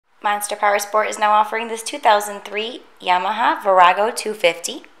Monster Powersport is now offering this 2003 Yamaha Virago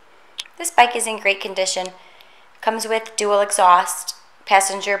 250. This bike is in great condition. Comes with dual exhaust,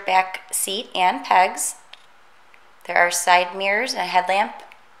 passenger back seat, and pegs. There are side mirrors and a headlamp.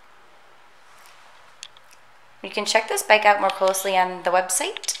 You can check this bike out more closely on the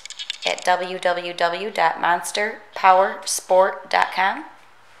website at www.monsterpowersport.com.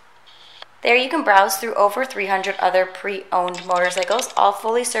 There you can browse through over 300 other pre-owned motorcycles, all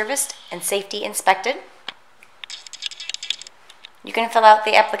fully serviced and safety inspected. You can fill out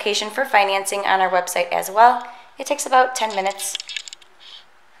the application for financing on our website as well. It takes about 10 minutes.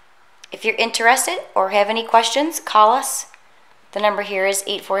 If you're interested or have any questions, call us. The number here is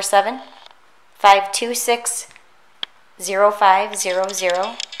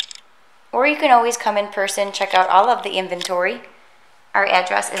 847-526-0500. Or you can always come in person, check out all of the inventory. Our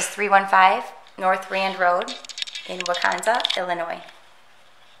address is 315 North Rand Road in Wauconda, Illinois.